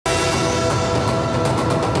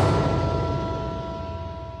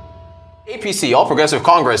APC, All Progressive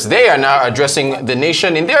Congress, they are now addressing the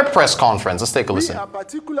nation in their press conference. Let's take a listen. We are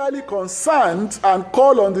particularly concerned and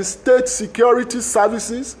call on the state security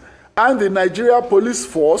services and the Nigeria Police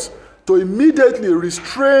Force to immediately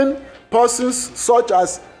restrain persons such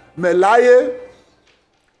as Melaye,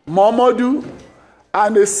 Momodu,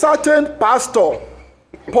 and a certain pastor,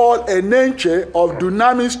 Paul Enenche of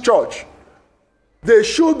Dunamis Church. They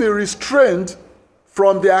should be restrained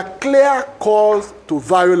from their clear calls to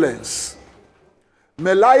violence.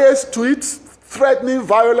 Melaye's tweets threatening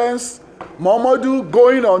violence, Momodu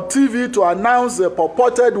going on TV to announce a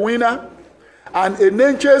purported winner, and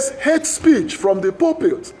Enenche's hate speech from the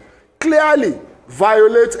pulpit clearly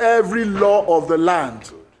violate every law of the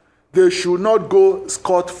land. They should not go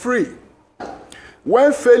scot-free.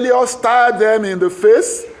 When failure stared them in the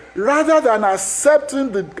face, rather than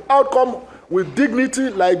accepting the outcome with dignity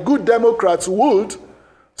like good Democrats would,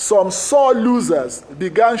 some sore losers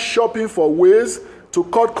began shopping for ways to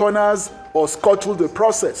cut corners or scuttle the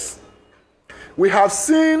process. We have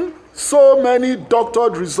seen so many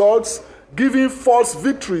doctored results giving false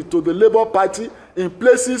victory to the Labour Party in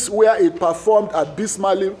places where it performed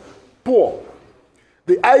abysmally poor.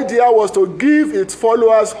 The idea was to give its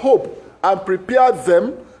followers hope and prepare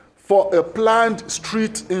them for a planned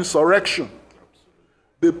street insurrection.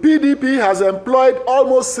 The PDP has employed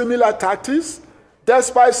almost similar tactics,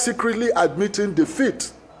 despite secretly admitting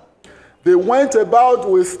defeat. They went about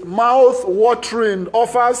with mouth-watering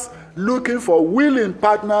offers, looking for willing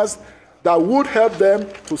partners that would help them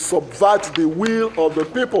to subvert the will of the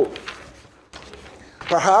people.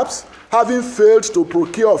 Perhaps, having failed to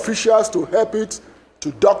procure officials to help it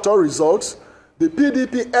to doctor results, the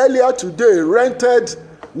PDP earlier today rented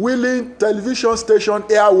willing television station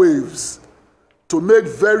airwaves to make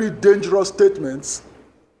very dangerous statements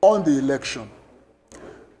on the election.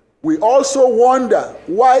 We also wonder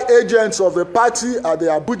why agents of the party at the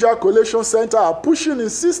Abuja Collation Center are pushing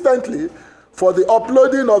insistently for the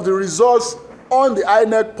uploading of the results on the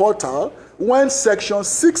INEC portal when Section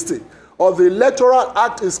 60 of the Electoral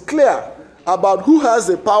Act is clear about who has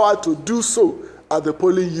the power to do so at the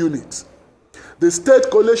polling unit. The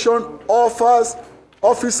state collation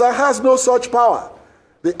officer has no such power.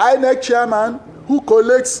 The INEC chairman, who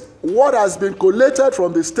collects what has been collated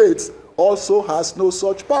from the states, also has no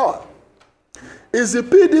such power. Is the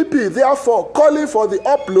PDP therefore calling for the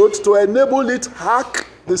upload to enable it hack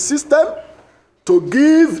the system, to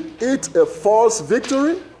give it a false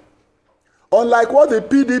victory? Unlike what the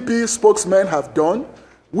PDP spokesmen have done,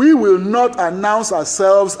 we will not announce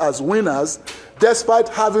ourselves as winners despite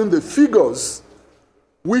having the figures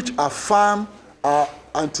which affirm our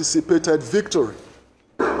anticipated victory.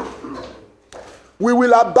 We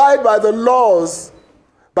will abide by the laws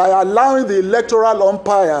by allowing the electoral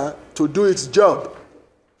umpire to do its job.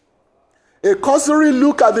 A cursory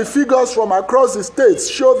look at the figures from across the states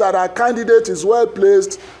show that our candidate is well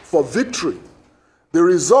placed for victory. The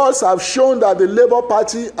results have shown that the Labour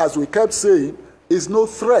Party, as we kept saying, is no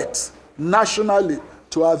threat nationally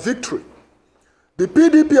to our victory. The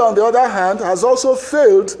PDP, on the other hand, has also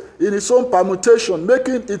failed in its own permutation,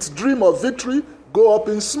 making its dream of victory go up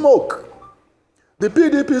in smoke. The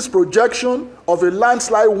PDP's projection of a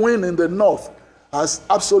landslide win in the north has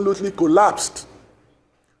absolutely collapsed.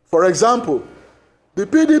 For example, the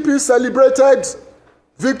PDP celebrated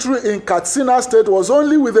victory in Katsina State was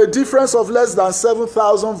only with a difference of less than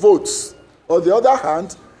 7,000 votes. On the other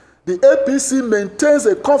hand, the APC maintains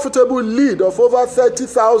a comfortable lead of over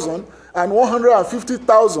 30,000 and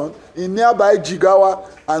 150,000 in nearby Jigawa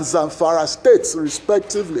and Zamfara states,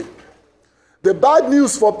 respectively. The bad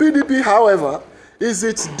news for PDP, however, is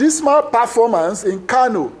its dismal performance in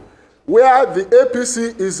Kano, where the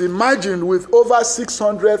APC is imagined with over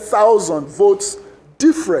 600,000 votes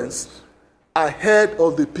difference ahead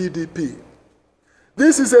of the PDP.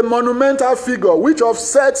 This is a monumental figure which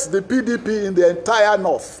offsets the PDP in the entire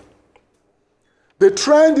north. The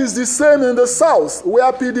trend is the same in the south,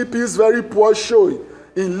 where PDP is very poor showing.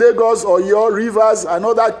 In Lagos, Oyo, Rivers, and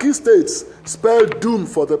other key states spell doom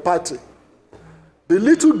for the party. The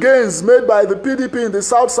little gains made by the PDP in the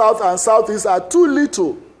south-south and southeast are too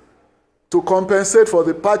little to compensate for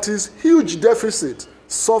the party's huge deficit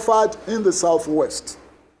suffered in the southwest.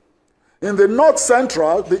 In the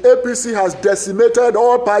north-central, the APC has decimated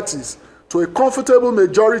all parties to a comfortable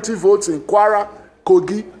majority votes in Kwara,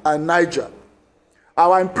 Kogi, and Niger.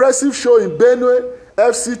 Our impressive show in Benue,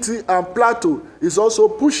 FCT, and Plateau is also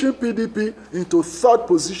pushing PDP into third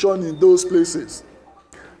position in those places.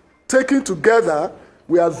 Taken together,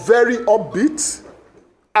 we are very upbeat,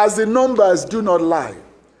 as the numbers do not lie.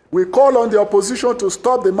 We call on the opposition to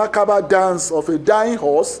stop the macabre dance of a dying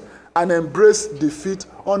horse and embrace defeat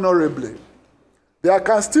honorably. There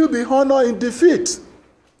can still be honor in defeat.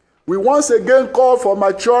 We once again call for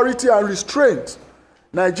maturity and restraint.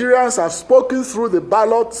 Nigerians have spoken through the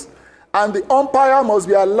ballots, and the umpire must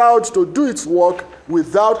be allowed to do its work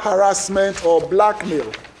without harassment or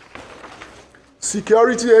blackmail.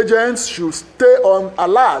 Security agents should stay on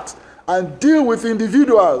alert and deal with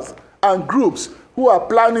individuals and groups who are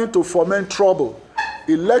planning to foment trouble.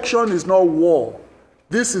 Election is not war.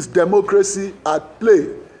 This is democracy at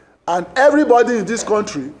play. And everybody in this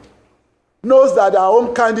country knows that our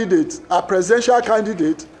own candidate, our presidential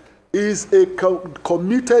candidate, is a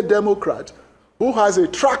committed Democrat who has a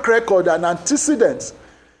track record and antecedents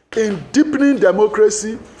in deepening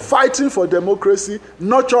democracy, fighting for democracy,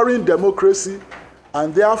 nurturing democracy,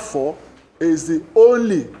 and therefore is the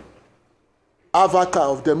only avatar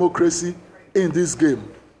of democracy in this game.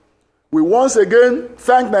 We once again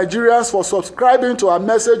thank Nigerians for subscribing to our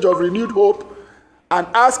message of renewed hope and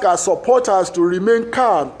ask our supporters to remain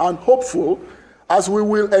calm and hopeful, as we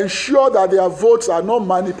will ensure that their votes are not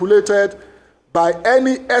manipulated by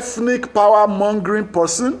any ethnic power-mongering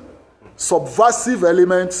person, subversive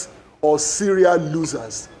elements, or serial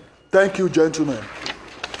losers. Thank you, gentlemen.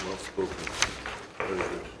 Well spoken.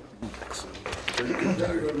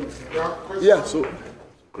 Yeah, so.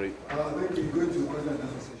 Great. I think we're going to the question and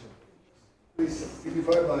answer session. Please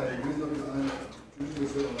signify by raising up your hand.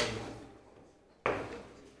 Introduce yourself.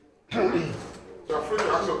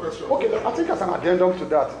 Okay, I think as an addendum to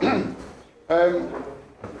that,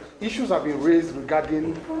 issues have been raised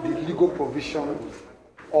regarding the legal provision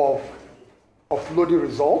of uploading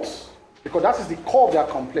results, because that is the core of their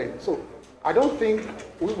complaint. So I don't think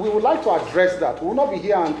we would like to address that. We will not be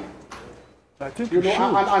here and I think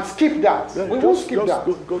and skip that. Yeah, we won't skip that.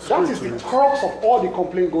 Go that is the crux of all the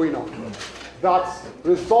complaint going on. That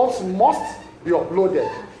results must be uploaded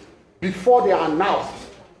before they are announced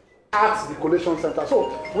at the collation center.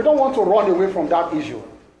 So we don't want to run away from that issue.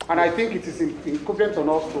 And I think it is incumbent on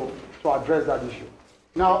us to address that issue.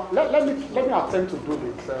 Now, let me attempt to do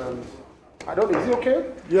this. I don't know, is it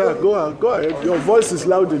okay? Yeah, go ahead. Your voice is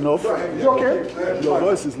loud enough. Is it okay? Your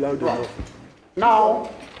voice is loud enough. Now,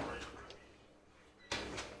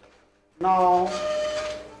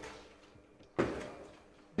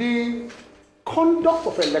 the conduct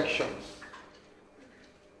of elections,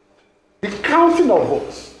 the counting of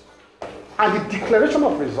votes, and the declaration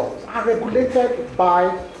of results are regulated by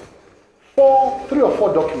three or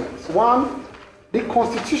four documents. One, the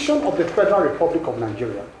Constitution of the Federal Republic of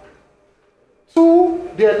Nigeria. Two,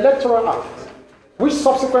 the Electoral Act, which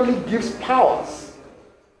subsequently gives powers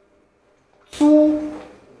to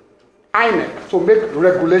INEC to make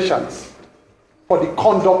regulations for the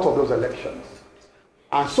conduct of those elections.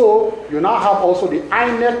 And so you now have also the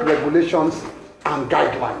INEC regulations and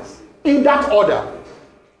guidelines. In that order,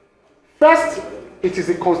 first, it is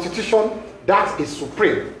the Constitution that is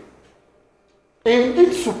supreme. In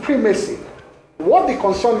its supremacy, what the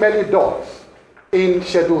Constitution merely does in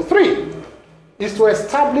Schedule 3 is to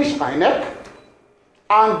establish INEC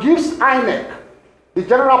and gives INEC the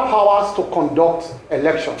general powers to conduct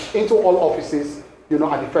elections into all offices, at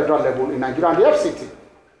the federal level in Nigeria and the FCT.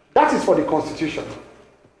 That is for the Constitution.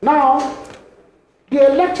 Now,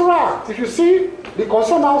 the Electoral Act, if you see, the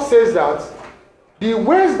Constitution now says that the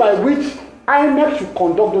ways by which INEC should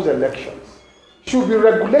conduct those elections should be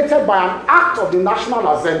regulated by an act of the National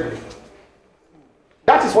Assembly.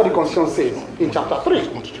 That is what the Constitution says in Chapter 3,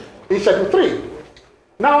 in Schedule 3.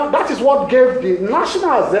 Now, that is what gave the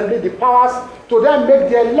National Assembly the powers to then make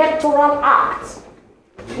the Electoral Act.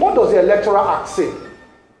 What does the Electoral Act say?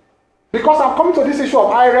 Because I'm coming to this issue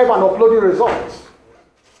of IREV and uploading results.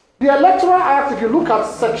 The Electoral Act, if you look at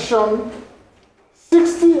Section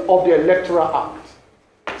 60 of the Electoral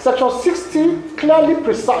Act, Section 60 clearly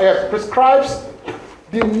prescribes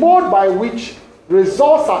the mode by which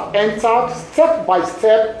results are entered step by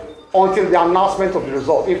step until the announcement of the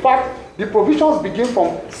result. In fact, the provisions begin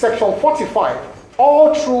from Section 45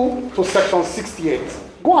 all through to Section 68.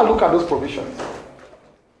 Go and look at those provisions.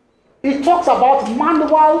 It talks about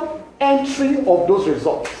manual entry of those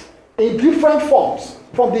results in different forms,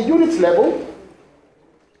 from the unit level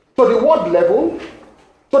to the ward level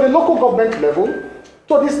to the local government level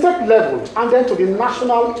to the state level and then to the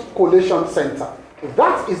National Collation Center.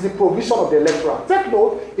 That is the provision of the Electoral Act. Take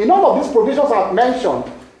note, in all of these provisions I've mentioned,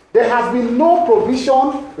 there has been no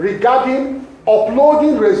provision regarding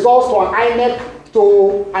uploading results to an INEC,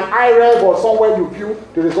 to an IREV, or somewhere you view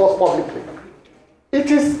the results publicly.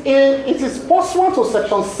 It is pursuant to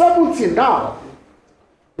Section 70 now,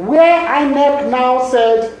 where INEC now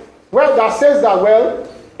said, that says that,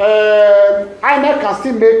 INEC can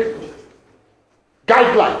still make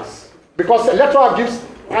guidelines, because the electoral gives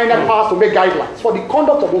INEC powers to make guidelines for the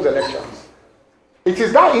conduct of those elections. It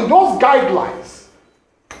is that in those guidelines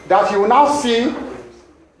that you will now see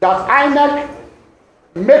that INEC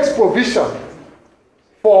makes provision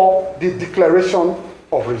for the declaration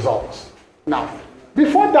of results. Now,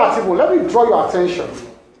 before that, even, let me draw your attention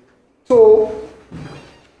to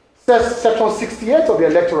Section 68 of the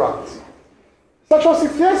Electoral Act. Section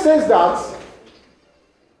 68 says that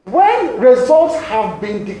when results have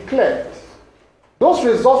been declared, those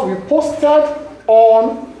results will be posted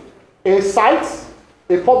on a site,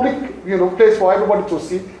 a public place for everybody to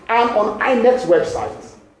see, and on INEC's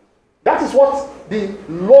website. That is what the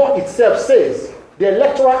law itself says, the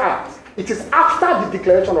Electoral Act. It is after the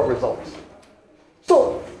declaration of results.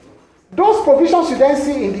 So, those provisions you then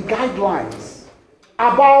see in the guidelines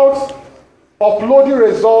about uploading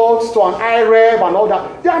results to an IREV and all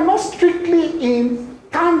that, they are not strictly in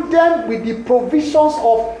tandem with the provisions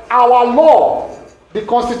of our law. The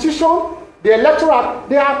Constitution, the Electoral Act,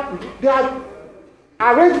 they are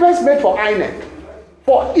arrangements made for INEC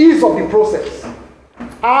for ease of the process.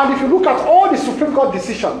 And if you look at all the Supreme Court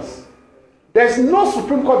decisions, there's no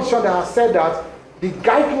Supreme Court decision that has said that the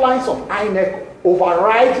guidelines of INEC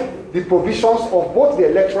override the provisions of both the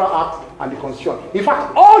Electoral Act and the Constitution. In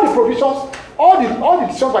fact, all the provisions, all the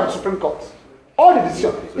decisions by the Supreme Court, all the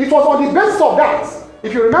decisions, it was on the basis of that,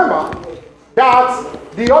 if you remember, that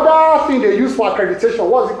the other thing they used for accreditation,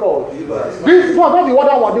 what's it called? This was not the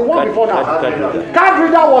other one, the one before now. Card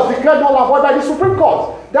reader was declared null and void by the Supreme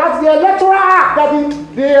Court. That the Electoral Act,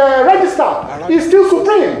 that the register is still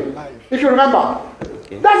supreme, if you remember.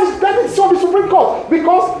 That is on the Supreme Court,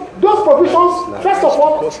 because those provisions, first of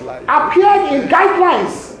all, appeared in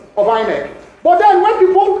guidelines of INEC. But then when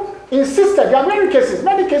people insisted, there are many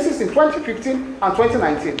cases in 2015 and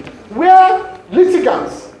 2019, where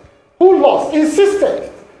litigants who lost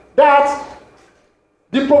insisted that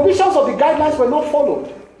the provisions of the guidelines were not followed.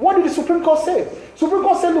 What did the Supreme Court say? Supreme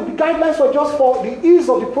Court said, look, the guidelines were just for the ease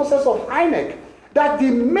of the process of INEC, that the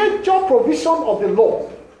major provision of the law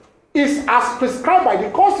is as prescribed by the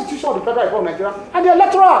Constitution of the Federal Republic of Nigeria and the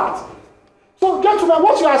Electoral Act. So, gentlemen,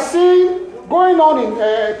 what you are seeing going on in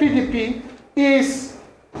PDP is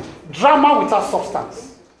drama without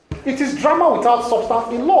substance. It is drama without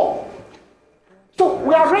substance in law. So,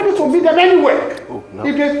 we are ready to meet them anywhere.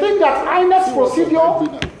 If they think that INEC's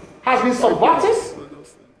procedure has been subverted,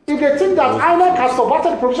 if they think that INEC has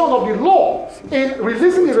subverted the provisions of the law in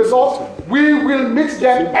releasing the results, we will meet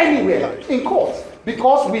them anywhere in court.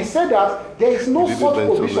 Because we say that there is no such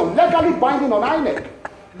provision legally binding on INEC.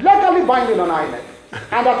 Legally binding on INEC.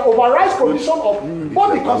 And that overrides provision of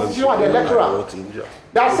both the Constitution and the Electoral Act.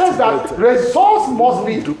 That says that results must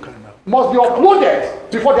be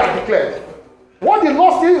uploaded before they are declared. What the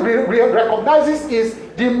law still recognizes is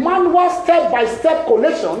the manual step-by-step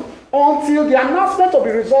collation until the announcement of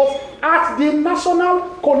the results at the National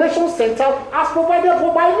Collation Center as provided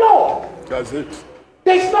for by law. That's it.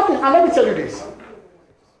 There is nothing, and let me tell you this.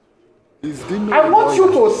 I want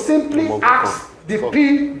you to simply ask the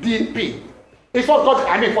PDP. It's not God,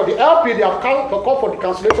 I mean, for the LP, they have called for the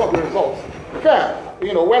cancellation of the results. Fair,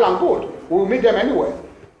 well and good. We'll meet them anywhere.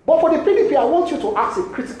 But for the PDP, I want you to ask a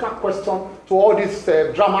critical question to all these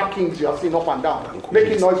drama kings you have seen up and down,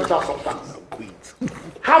 making noise without substance.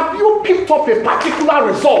 Have you picked up a particular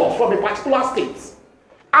result from a particular state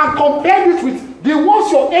and compared it with the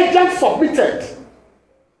ones your agent submitted?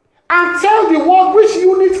 And tell the world which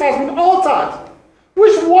unit has been altered,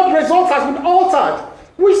 which ward result has been altered,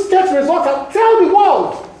 which state result has. Tell the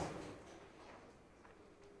world.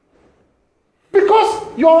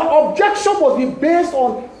 Because your objection must be based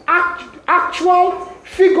on actual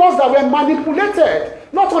figures that were manipulated,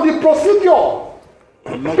 not on the procedure.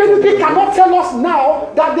 PDP cannot tell us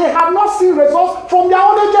now that they have not seen results from their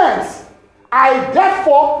own agents. I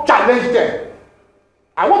therefore challenge them.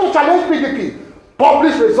 I want to challenge PDP.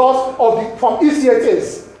 Publish results from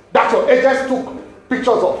ECHAs that your agents took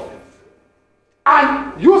pictures of.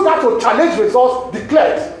 And use that to challenge results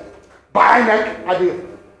declared by INEC at the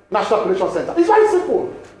National Collation Center. It's very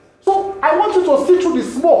simple. So I want you to see through the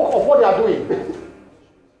smoke of what they are doing.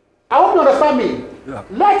 I hope you understand me. Yeah.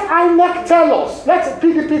 Let INEC tell us, let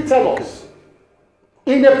PDP tell us,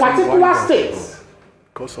 in a particular state,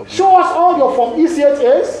 show us all your from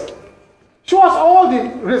ECHAs, show us all the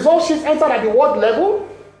result sheets entered at the ward level,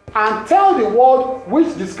 and tell the world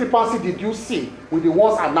which discrepancy did you see with the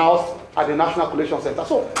ones announced at the National Collation Center.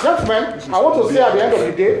 So, gentlemen, I want to say at the end of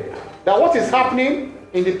the day that what is happening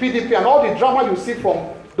in the PDP and all the drama you see from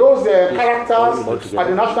those characters at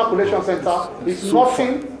the National Collation Center is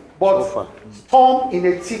nothing but storm in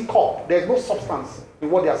a teacup. There's no substance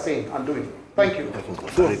in what they are saying and doing. Thank you.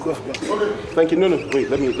 Thank you. No,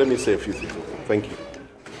 wait, let me say a few things. Thank you.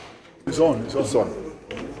 It's on.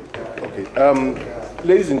 Okay.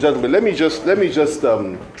 Ladies and gentlemen, let me just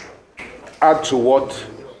add to what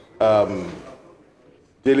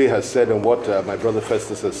Dele has said and what my brother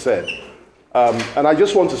Festus has said. And I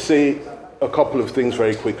just want to say a couple of things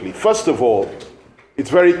very quickly. First of all,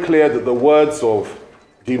 it's very clear that the words of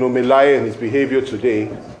Dino Melaye and his behavior today,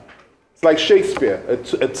 it's like Shakespeare,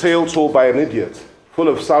 a tale told by an idiot, full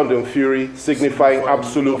of sound and fury, signifying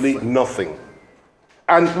absolutely nothing.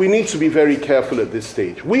 And we need to be very careful at this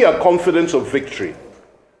stage. We are confident of victory.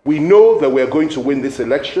 We know that we're going to win this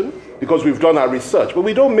election because we've done our research, but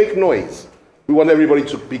we don't make noise. We want everybody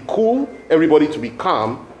to be cool, everybody to be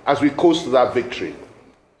calm as we coast to that victory.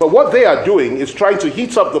 But what they are doing is trying to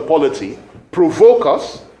heat up the polity, provoke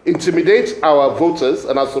us, intimidate our voters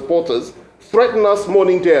and our supporters, threaten us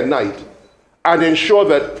morning, day, and night, and ensure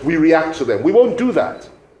that we react to them. We won't do that.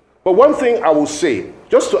 But one thing I will say,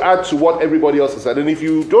 just to add to what everybody else has said, and if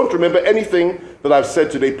you don't remember anything that I've said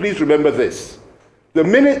today, please remember this. The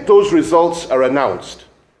minute those results are announced,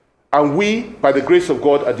 and we, by the grace of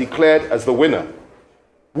God, are declared as the winner,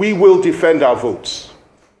 we will defend our votes.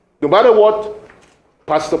 No matter what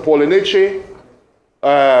Pastor Paul Enenche,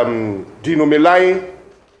 Dino Melaye,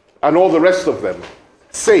 and all the rest of them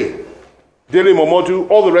say, Dele Momodu,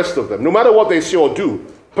 all the rest of them, no matter what they say or do,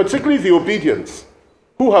 particularly the Obedience,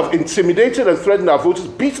 who have intimidated and threatened our voters,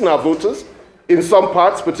 beaten our voters in some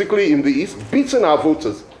parts, particularly in the East, beaten our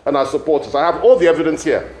voters and our supporters. I have all the evidence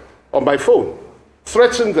here on my phone.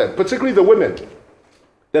 Threatened them, particularly the women.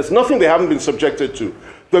 There's nothing they haven't been subjected to.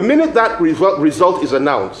 The minute that result is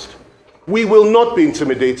announced, we will not be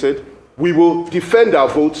intimidated. We will defend our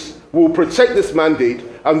votes. We will protect this mandate.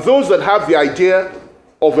 And those that have the idea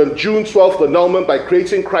of a June 12th annulment by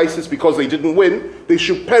creating crisis because they didn't win, they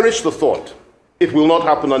should perish the thought. It will not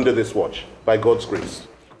happen under this watch, by God's grace.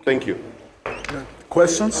 Thank you.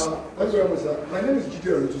 Questions? Thank you very much, sir. My name is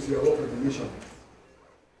Jide Arutusi. I work for the Nation.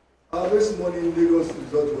 This morning, Lagos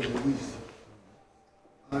result was released.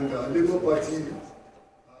 And Labour Party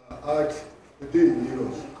had a day in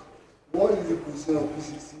Lagos. What is the position of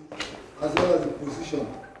PCC as well as the position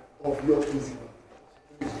of your principal?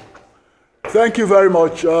 Thank you very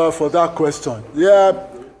much for that question. Yeah,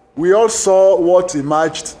 we all saw what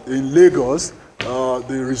emerged in Lagos,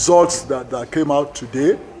 the results that came out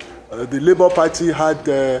today. The Labour Party had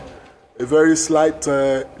a very slight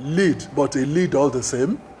lead, but a lead all the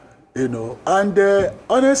same, you know. And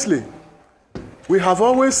honestly, we have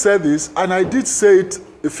always said this, and I did say it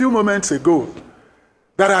a few moments ago,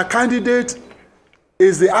 that our candidate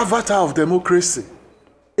is the avatar of democracy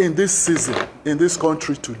in this season, in this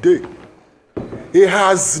country today. He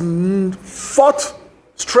has fought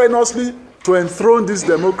strenuously to enthrone this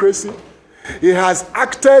democracy. He has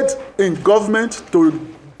acted in government to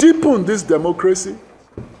deepen this democracy.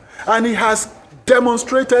 And he has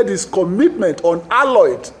demonstrated his commitment,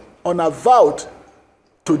 unalloyed, unavowed,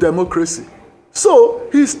 to democracy. So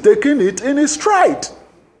he's taking it in his stride.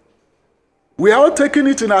 We are all taking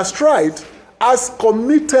it in our stride as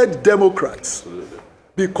committed Democrats. Absolutely.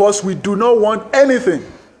 Because we do not want anything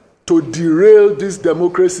to derail this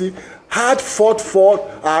democracy, hard fought for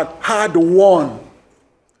and hard won.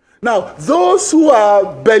 Now, those who are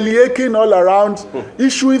bellyaching all around,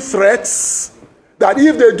 issuing threats that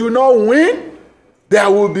if they do not win, there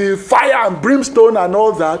will be fire and brimstone and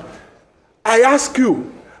all that, I ask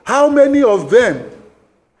you, how many of them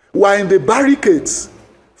were in the barricades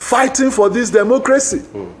fighting for this democracy?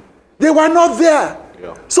 They were not there.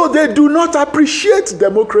 Yeah. So they do not appreciate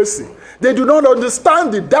democracy. They do not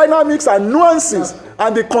understand the dynamics and nuances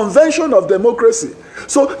and the convention of democracy.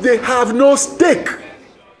 So they have no stake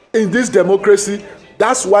in this democracy.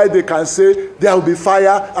 That's why they can say there will be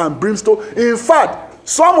fire and brimstone. In fact,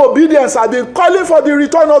 some Obedience have been calling for the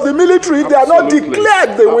return of the military. They are not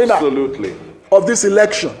declared the winner of this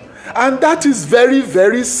election. And that is very,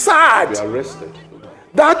 very sad. They are arrested.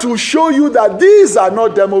 That will show you that these are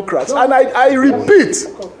not Democrats. And I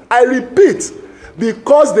repeat,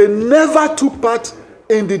 because they never took part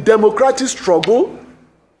in the democratic struggle,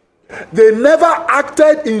 they never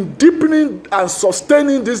acted in deepening and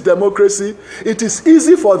sustaining this democracy, it is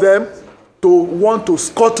easy for them to want to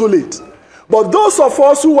scuttle it. But those of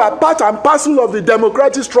us who were part and parcel of the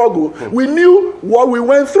democratic struggle, we knew what we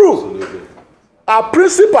went through. Absolutely. Our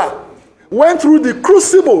principal went through the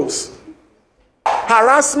crucibles,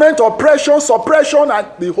 harassment, oppression, suppression, and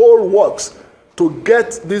the whole works to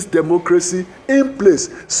get this democracy in place.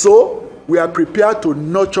 So we are prepared to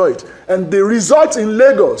nurture it. And the result in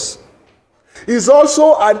Lagos is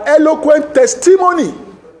also an eloquent testimony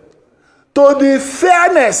to the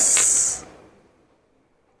fairness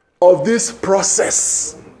of this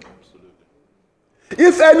process.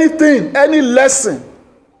 If anything, any lesson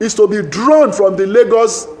is to be drawn from the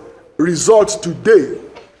Lagos results today,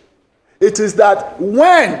 it is that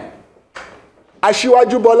when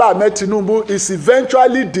Asiwaju Bola Ahmed Tinubu is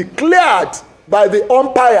eventually declared by the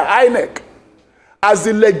umpire INEC as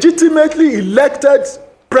the legitimately elected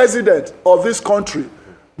president of this country,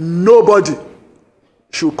 nobody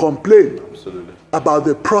should complain about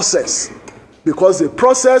the process, because the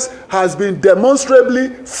process has been demonstrably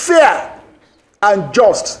fair and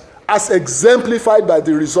just, as exemplified by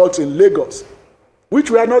the results in Lagos, which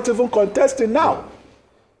we are not even contesting now.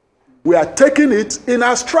 We are taking it in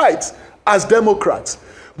our strides as Democrats,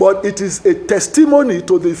 but it is a testimony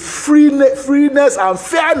to the freeness and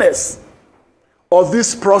fairness of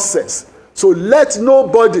this process. So let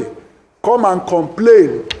nobody come and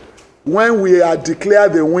complain when we are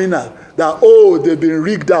declared the winner that, oh, they've been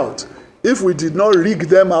rigged out. If we did not rig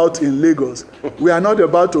them out in Lagos, we are not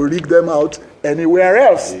about to rig them out anywhere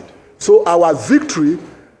else. So our victory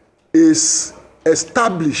is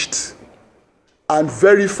established and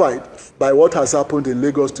verified by what has happened in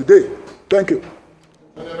Lagos today. Thank you.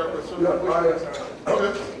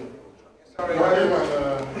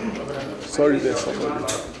 Sorry, there's somebody.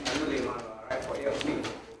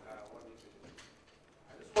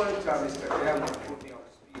 Mr. Graham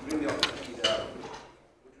bring me up to speed with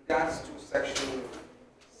regards to section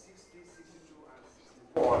 60,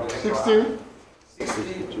 62, and 64.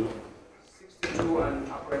 62 and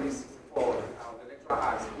apparently 64 of the Electoral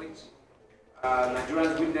Act, which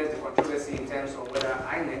Nigerians witnessed the controversy in terms of whether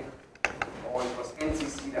INEC or it was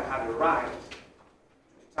NTC that had the right to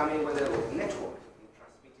determine whether there was network in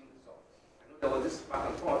transmitting results. I know there was this back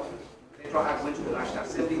and forth. The Electoral Act went to the National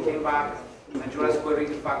Assembly, came back. Nigerians queried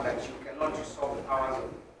the fact that you cannot usurp the powers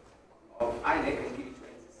of INEC and give it to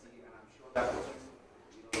NTC, and I'm sure that was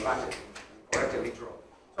ratted and corrected later on.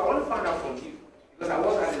 So I want to find out from you, because I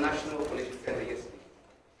was at the National Collation Center yesterday,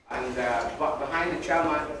 and behind the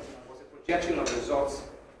chairman was a projection of results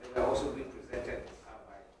that were also being presented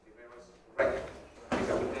by the various records.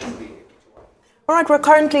 All right, we're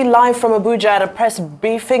currently live from Abuja at a press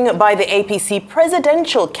briefing by the APC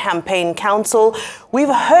Presidential Campaign Council.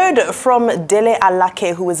 We've heard from Dele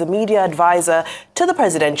Alake, who is a media advisor to the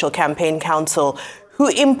Presidential Campaign Council, who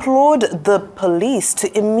implored the police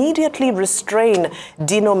to immediately restrain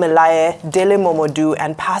Dino Melaye, Dele Momodu,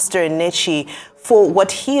 and Pastor Enenche for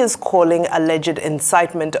what he is calling alleged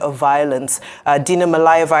incitement of violence. Dino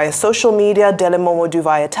Melaye via social media, Dele Momodu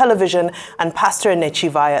via television, and Pastor Enenche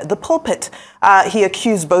via the pulpit. He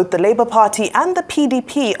accused both the Labour Party and the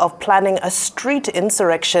PDP of planning a street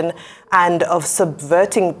insurrection and of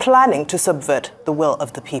planning to subvert the will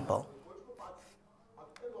of the people.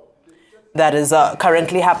 That is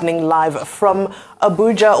currently happening live from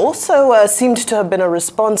Abuja. Also seemed to have been a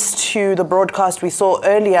response to the broadcast we saw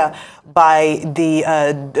earlier by the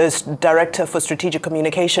Director for Strategic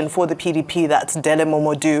Communication for the PDP, that's Dele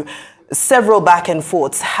Momodu. Several back and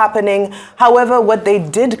forths happening. However, what they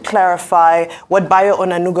did clarify, what Bayo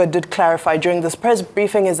Onanuga did clarify during this press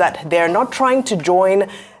briefing, is that they're not trying to join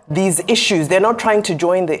these issues. They're not trying to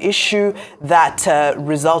join the issue that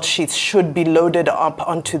result sheets should be loaded up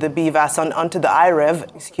onto the BVAS, onto the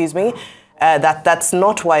IREV, excuse me. That's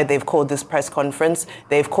not why they've called this press conference.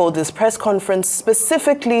 They've called this press conference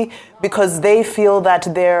specifically because they feel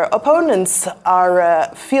that their opponents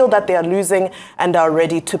feel that they are losing and are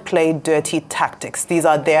ready to play dirty tactics. These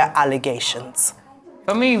are their allegations.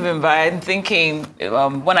 For me, even, I'm thinking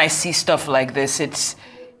when I see stuff like this,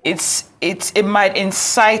 it might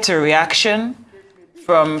incite a reaction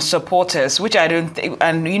from supporters, which I don't think,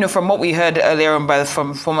 and you know, from what we heard earlier on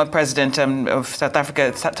from former president of South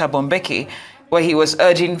Africa, Thabo Mbeki, where he was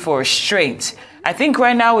urging for restraint. I think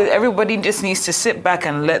right now everybody just needs to sit back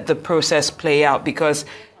and let the process play out, because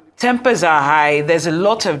tempers are high. There's a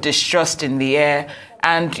lot of distrust in the air.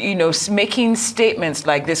 And, you know, making statements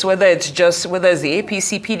like this, whether it's the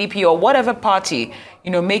APC, PDP, or whatever party, you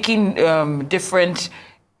know, making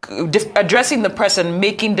addressing the press and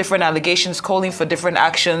making different allegations, calling for different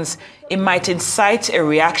actions, it might incite a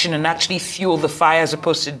reaction and actually fuel the fire as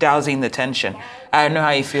opposed to dousing the tension. I don't know how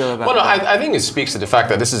you feel about that. I think it speaks to the fact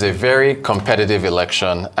that this is a very competitive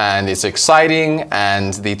election and it's exciting,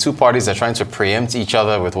 and the two parties are trying to preempt each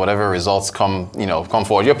other with whatever results come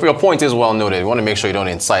forward. Your point is well noted. You want to make sure you don't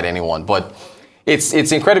incite anyone, but it's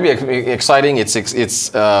incredibly exciting. It's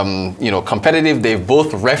competitive. They've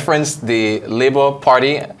both referenced the Labour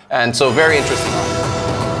Party And so very interesting.